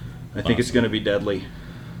I think it's going to be deadly.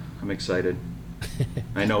 I'm excited.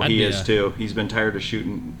 I know he is too. He's been tired of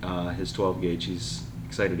shooting his 12 gauge. He's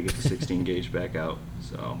excited to get the 16 gauge back out.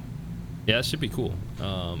 So yeah, that should be cool.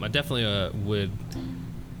 I definitely would.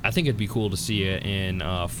 I think it'd be cool to see it in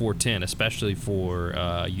 410, especially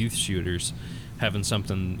for youth shooters. Having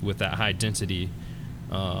something with that high density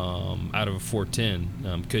out of a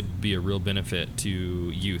 410 could be a real benefit to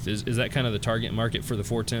youth. Is that kind of the target market for the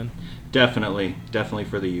 410? Definitely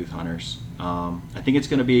for the youth hunters. I think it's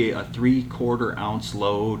going to be a 3/4 ounce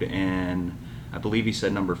load, and I believe he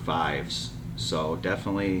said number 5s. So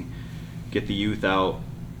definitely get the youth out,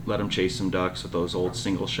 let them chase some ducks with those old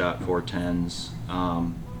single shot 410s.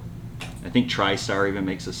 I think TriStar even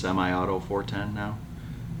makes a semi-auto 410 now.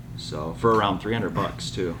 So for around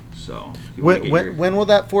 $300 too. So when will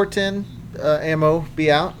that 410 ammo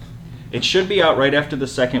be out? It should be out right after the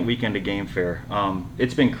second weekend of Game Fair.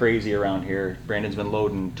 It's been crazy around here. Brandon's been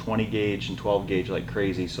loading 20 gauge and 12 gauge like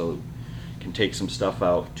crazy, so can take some stuff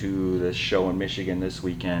out to the show in Michigan this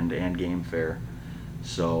weekend and Game Fair.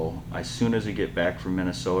 So as soon as we get back from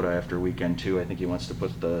Minnesota after weekend 2, I think he wants to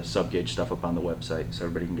put the sub gauge stuff up on the website so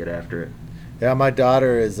everybody can get after it. Yeah, my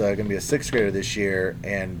daughter is going to be a sixth grader this year,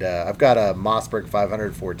 and I've got a Mossberg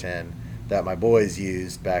 500 410 that my boys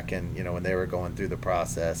used back in, when they were going through the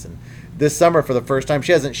process. And this summer, for the first time,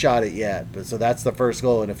 she hasn't shot it yet, but so that's the first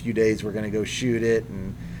goal. In a few days, we're going to go shoot it,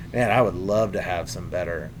 and man, I would love to have some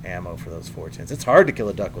better ammo for those 410s. It's hard to kill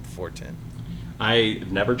a duck with a 410.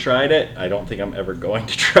 I've never tried it. I don't think I'm ever going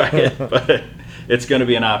to try it, but it's going to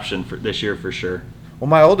be an option for this year for sure. Well,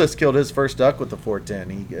 my oldest killed his first duck with the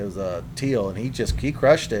 410. It was a teal, and he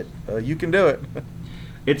crushed it. You can do it.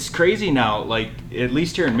 It's crazy now. Like, at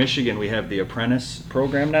least here in Michigan, we have the apprentice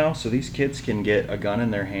program now, so these kids can get a gun in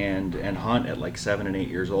their hand and hunt at like 7 and 8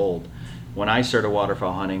 years old. When I started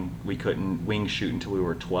waterfowl hunting, we couldn't wing shoot until we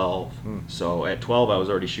were 12. So at 12, I was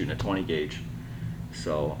already shooting a 20 gauge.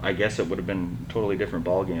 So I guess it would have been a totally different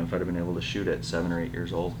ballgame if I'd have been able to shoot at 7 or 8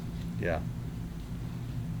 years old. Yeah.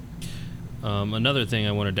 Another thing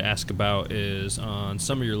I wanted to ask about is on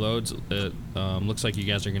some of your loads, it looks like you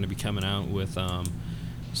guys are going to be coming out with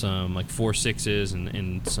some like 4.6s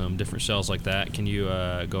and some different shells like that. Can you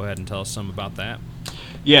go ahead and tell us some about that?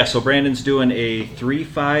 Yeah, so Brandon's doing a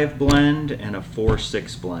 3.5 blend and a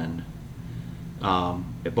 4.6 blend,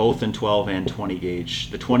 both in 12 and 20 gauge.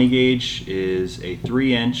 The 20 gauge is a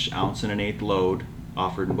 3-inch ounce and an eighth load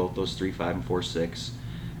offered in both those 3.5 and 4.6,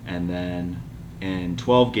 and then in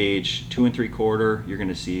 12 gauge 2 3/4 you're going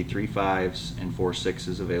to see 3.5s and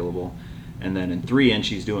 4.6s available, and then in 3-inch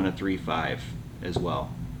he's doing a 3.5 as well,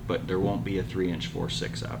 but there won't be a 3-inch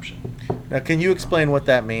 4.6 option. Now, can you explain what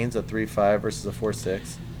that means, a 3.5 versus a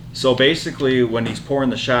 4.6? So basically, when he's pouring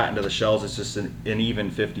the shot into the shells, it's just an even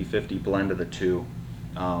 50-50 blend of the two.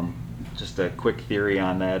 Just a quick theory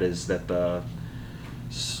on that is that the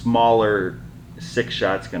smaller 6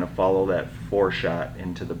 shot's going to follow that 4 shot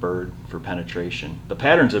into the bird for penetration. The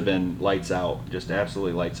patterns have been lights out, just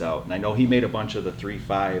absolutely lights out. And I know he made a bunch of the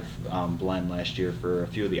 3.5 blend last year for a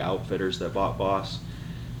few of the outfitters that bought Boss.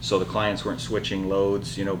 So the clients weren't switching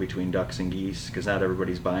loads, between ducks and geese, because not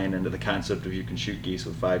everybody's buying into the concept of you can shoot geese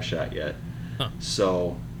with 5 shot yet.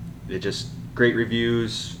 So it just, great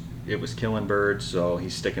reviews. It was killing birds, so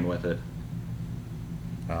he's sticking with it.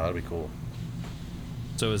 Oh, that'd be cool.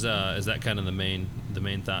 So is that kind of the main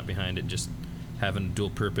thought behind it, just having dual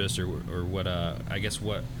purpose, or what? I guess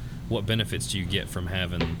what benefits do you get from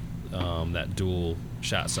having that dual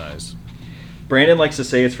shot size? Brandon likes to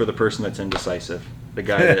say it's for the person that's indecisive, the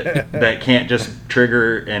guy that can't just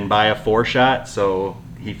trigger and buy a 4 shot, so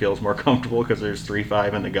he feels more comfortable because there's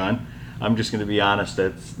 3.5 in the gun. I'm just going to be honest,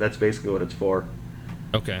 that's basically what it's for.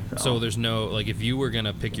 Okay, so there's no, like, if you were going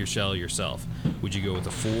to pick your shell yourself, would you go with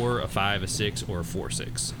a 4, a 5, a 6, or a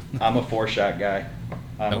 4.6? I'm a 4-shot guy.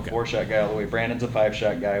 I'm Okay. a 4-shot guy all the way. Brandon's a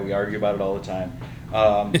 5-shot guy. We argue about it all the time.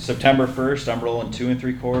 September 1st, I'm rolling 2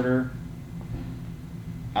 3/4,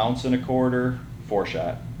 ounce and a quarter,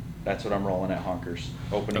 4-shot. That's what I'm rolling at Hunkers,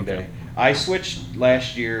 opening Okay. day. I switched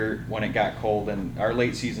last year when it got cold, and our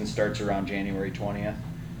late season starts around January 20th.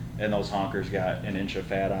 And those honkers got an inch of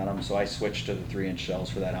fat on them, so I switched to the 3-inch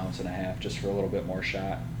shells for that ounce and a half, just for a little bit more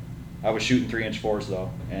shot. I was shooting 3-inch 4s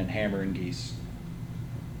though, and hammering geese.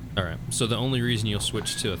 All right. So the only reason you'll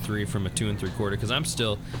switch to a 3 from a 2 3/4, because I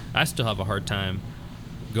still have a hard time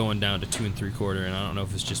going down to 2 3/4, and I don't know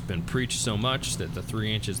if it's just been preached so much that the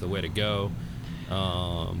 3-inch is the way to go.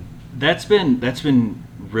 That's been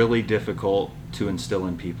really difficult to instill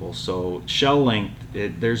in people. So shell length,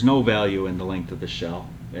 there's no value in the length of the shell.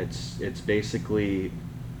 It's basically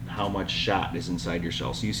how much shot is inside your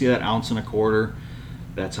shell. So you see that ounce and a quarter,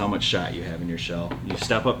 that's how much shot you have in your shell. You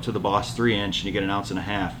step up to the Boss 3-inch and you get an ounce and a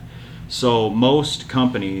half. So most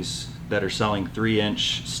companies that are selling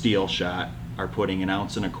 3-inch steel shot are putting an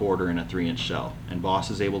ounce and a quarter in a 3-inch shell, and Boss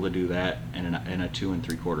is able to do that in a 2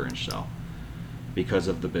 3/4 inch shell because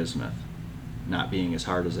of the bismuth not being as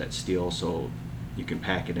hard as that steel, so you can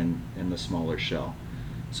pack it in the smaller shell.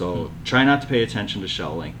 So try not to pay attention to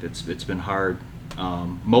shell length. It's been hard.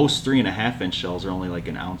 Most 3.5-inch shells are only like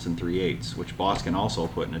an ounce and 3/8, which Boss can also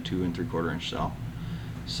put in a 2 3/4 inch shell.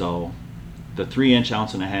 So the 3-inch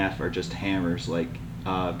ounce and a half are just hammers. Like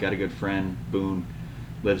I've got a good friend, Boone,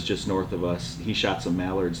 lives just north of us. He shot some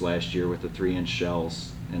mallards last year with the 3-inch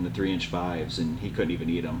shells and the 3-inch 5s, and he couldn't even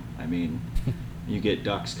eat them. I mean, you get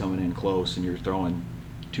ducks coming in close and you're throwing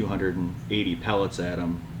 280 pellets at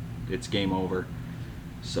them, it's game over.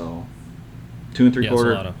 So 2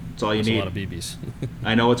 3/4, that's all you need. A lot of BBs.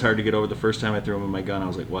 I know it's hard to get over. The first time I threw them in my gun, I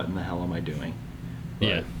was like, what in the hell am I doing? But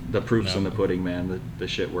Yeah. the proof's in the pudding, man. The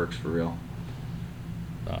shit works for real.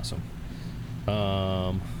 Awesome.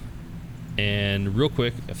 And real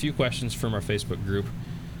quick, a few questions from our Facebook group.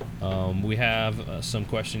 We have some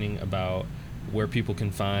questioning about where people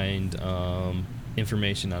can find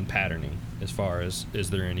information on patterning, as far as is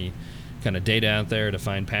there any kind of data out there to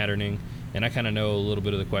find patterning. And I kind of know a little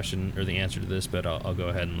bit of the question or the answer to this, but I'll go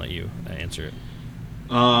ahead and let you answer it.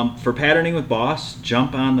 For patterning with Boss,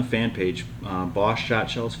 jump on the fan page, Boss Shot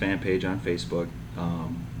Shells fan page on Facebook.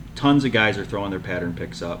 Tons of guys are throwing their pattern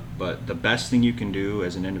picks up, but the best thing you can do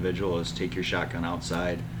as an individual is take your shotgun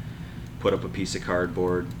outside, put up a piece of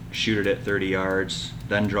cardboard, shoot it at 30 yards,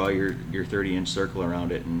 then draw your 30-inch circle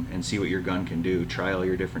around it and see what your gun can do. Try all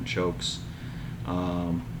your different chokes.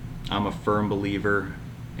 I'm a firm believer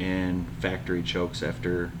in factory chokes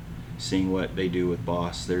after seeing what they do with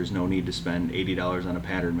Boss. There's no need to spend $80 on a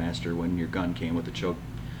Pattern Master when your gun came with a choke.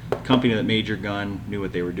 The company that made your gun knew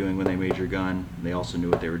what they were doing when they made your gun. They also knew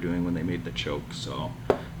what they were doing when they made the choke. So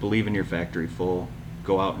believe in your factory full.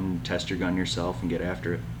 Go out and test your gun yourself and get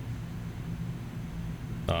after it.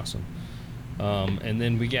 Awesome. And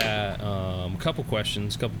then we got a couple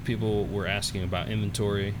questions. A couple people were asking about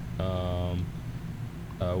inventory.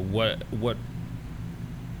 What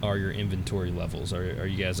are your inventory levels? Are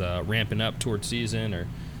you guys ramping up towards season, or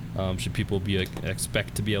should people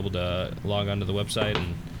expect to be able to log onto the website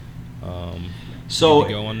and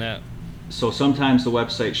go on that? So sometimes the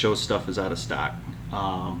website shows stuff is out of stock.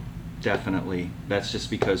 Definitely. That's just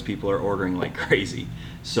because people are ordering like crazy.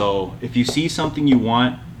 So if you see something you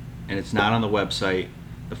want and it's not on the website,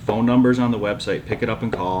 the phone number's on the website. Pick it up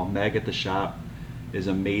and call. Meg at the shop is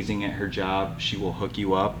amazing at her job. She will hook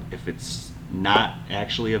you up. If it's not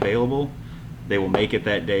actually available, they will make it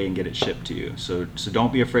that day and get it shipped to you. So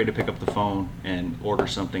don't be afraid to pick up the phone and order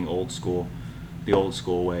something old school, the old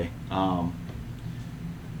school way.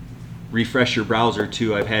 Refresh your browser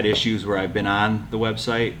too. I've had issues where I've been on the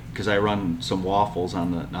website because I run some waffles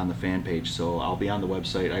on the fan page. So I'll be on the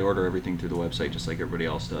website. I order everything through the website just like everybody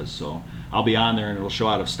else does. So I'll be on there and it'll show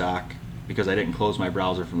out of stock because I didn't close my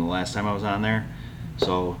browser from the last time I was on there.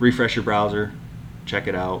 So refresh your browser, check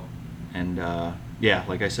it out, and yeah,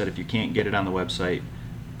 like I said, if you can't get it on the website,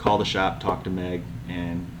 call the shop, talk to Meg,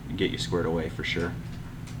 and get you squared away for sure.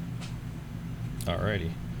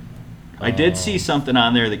 Alrighty. I did see something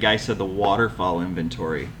on there. The guy said the waterfall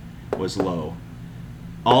inventory was low.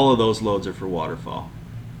 All of those loads are for waterfall.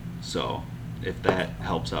 So if that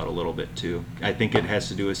helps out a little bit too. I think it has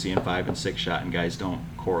to do with seeing 5 and 6 shot, and guys don't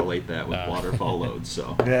correlate that with waterfall loads.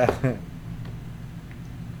 So Yeah.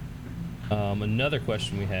 Another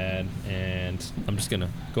question we had, and I'm just going to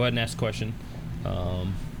go ahead and ask the question,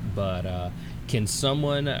 but can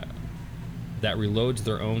someone that reloads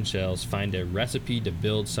their own shells find a recipe to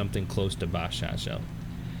build something close to Boss Shot Shell?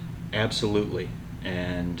 Absolutely.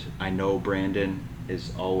 And I know Brandon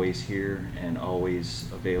is always here and always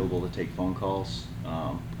available to take phone calls.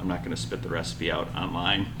 I'm not going to spit the recipe out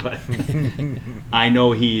online, but I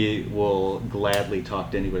know he will gladly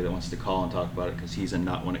talk to anybody that wants to call and talk about it because he's a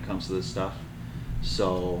nut when it comes to this stuff.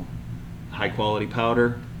 So high quality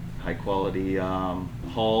powder, high quality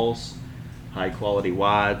hulls, high quality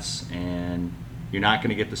wads, and you're not going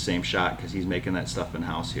to get the same shot because he's making that stuff in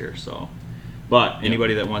house here. So, but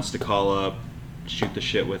anybody that wants to call up, shoot the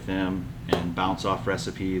shit with him and bounce off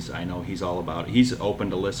recipes, I know he's all about it. He's open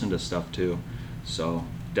to listen to stuff too. So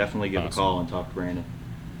definitely give a call and talk to Brandon.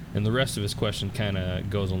 And the rest of his question kind of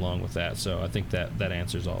goes along with that, so I think that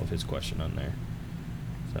answers all of his question on there.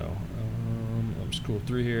 So I'm scroll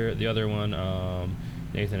through here. The other one,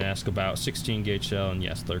 Nathan asked about 16 gauge shell, and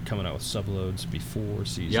yes, they're coming out with subloads before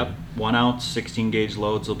season. Yep, 1 ounce 16 gauge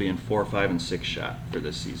loads will be in 4, 5, and 6 shot for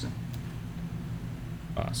this season.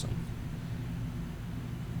 Awesome.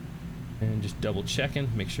 And just double checking,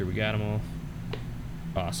 make sure we got them all.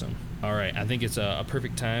 Awesome. All right, I think it's a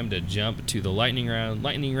perfect time to jump to the lightning round.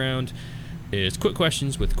 Lightning round is quick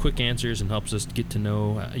questions with quick answers and helps us get to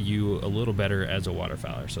know you a little better as a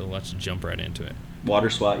waterfowler. So let's jump right into it. Water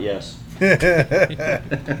SWAT, yes.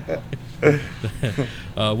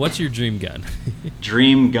 What's your dream gun?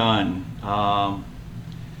 Dream gun.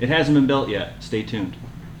 It hasn't been built yet. Stay tuned.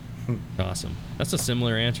 Awesome. That's a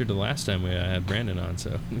similar answer to the last time we had Brandon on.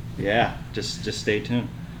 So yeah, just stay tuned.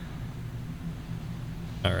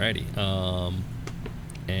 Alrighty.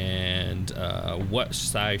 And what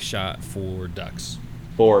size shot for ducks?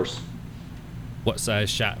 4s. What size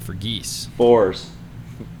shot for geese? 4s.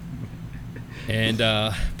 And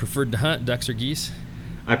preferred to hunt ducks or geese?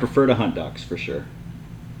 I prefer to hunt ducks for sure.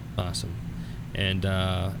 Awesome. And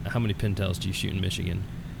how many pintails do you shoot in Michigan?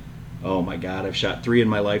 Oh my God, I've shot 3 in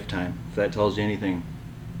my lifetime. If that tells you anything.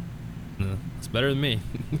 It's better than me.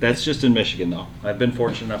 That's just in Michigan though. I've been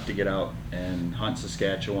fortunate enough to get out and hunt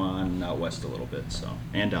Saskatchewan and out west a little bit, so,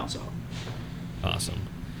 and down south. Awesome.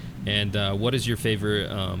 And what is your favorite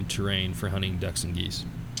terrain for hunting ducks and geese?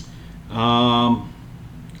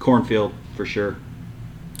 Cornfield for sure.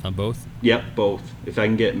 On both? Yep, both. If I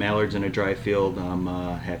can get mallards in a dry field, I'm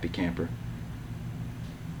a happy camper.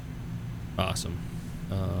 Awesome.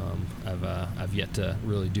 I've yet to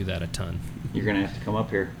really do that a ton. You're gonna have to come up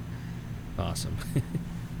here. Awesome.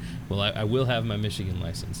 Well, I will have my Michigan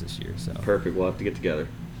license this year, so Perfect. We'll have to get together.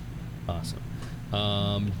 awesome.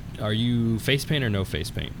 Are you face paint or no face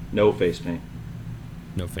paint? No face paint.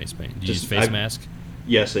 No face paint. Do you Just- use face I- mask?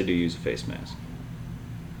 Yes, I do use a face mask.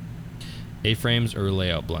 A-frames or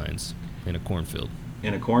layout blinds in a cornfield?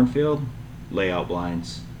 In a cornfield, layout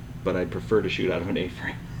blinds, but I'd prefer to shoot out of an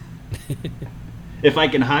A-frame. If I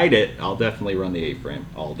can hide it, I'll definitely run the A-frame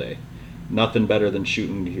all day. Nothing better than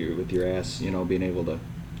shooting here with your ass, being able to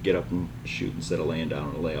get up and shoot instead of laying down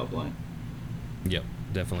on a layout blind. Yep,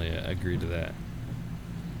 definitely agree to that.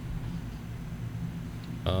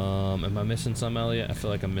 Am I missing some, Elliot? I feel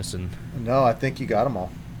like I'm missing. No, I think you got them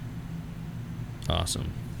all. Awesome.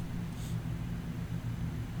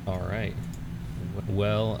 All right.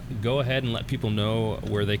 Well, go ahead and let people know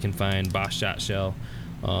where they can find Boss Shot Shell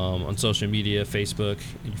on social media, Facebook,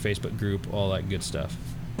 your Facebook group, all that good stuff.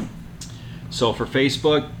 So for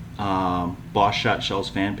Facebook, Boss Shot Shells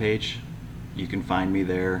fan page, you can find me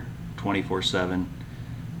there 24/7.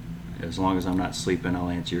 As long as I'm not sleeping, I'll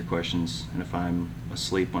answer your questions. And if I'm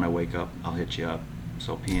asleep when I wake up, I'll hit you up.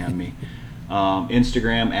 So PM me.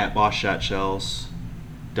 Instagram at Boss Shot Shells,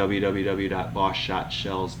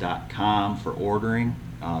 www.bossshotshells.com for ordering.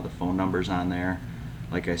 The phone number's on there.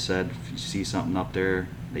 Like I said, if you see something up there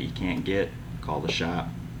that you can't get, call the shop.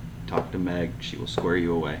 Talk to Meg. She will square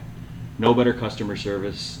you away. No better customer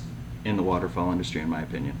service in the waterfowl industry, in my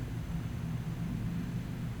opinion.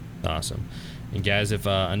 Awesome. And guys, if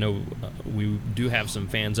I know we do have some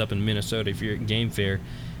fans up in Minnesota, if you're at Game Fair,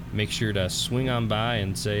 make sure to swing on by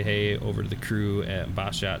and say hey over to the crew at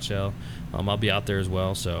Boss Shot Shell. I'll be out there as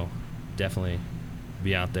well, so definitely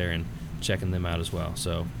be out there and checking them out as well.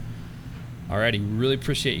 So, alrighty, really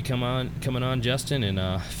appreciate you coming on, Justin,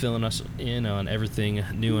 and filling us in on everything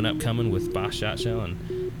new and upcoming with Boss Shot Shell.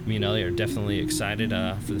 And me and Elliot are definitely excited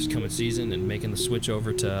for this coming season and making the switch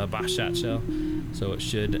over to Boss Shot Shell. So it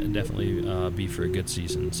should definitely be for a good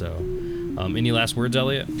season. So, any last words,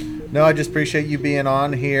 Elliot? No, I just appreciate you being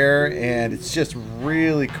on here, and it's just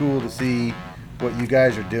really cool to see what you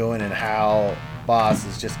guys are doing and how Boss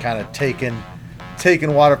is just kind of taking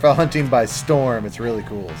waterfowl hunting by storm. It's really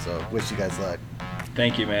cool. So wish you guys luck.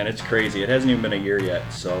 Thank you, man. It's crazy. It hasn't even been a year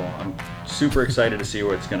yet, so I'm super excited to see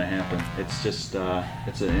what's going to happen. It's just,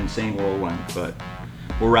 it's an insane whirlwind, but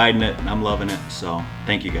we're riding it, and I'm loving it. So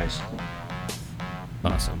thank you, guys.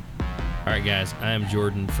 Awesome. All right, guys. I am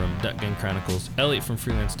Jordan from Duck Gun Chronicles, Elliot from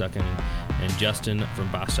Freelance Duck Hunting, and Justin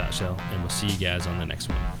from Boss Shot Shell, and we'll see you guys on the next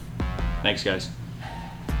one. Thanks, guys.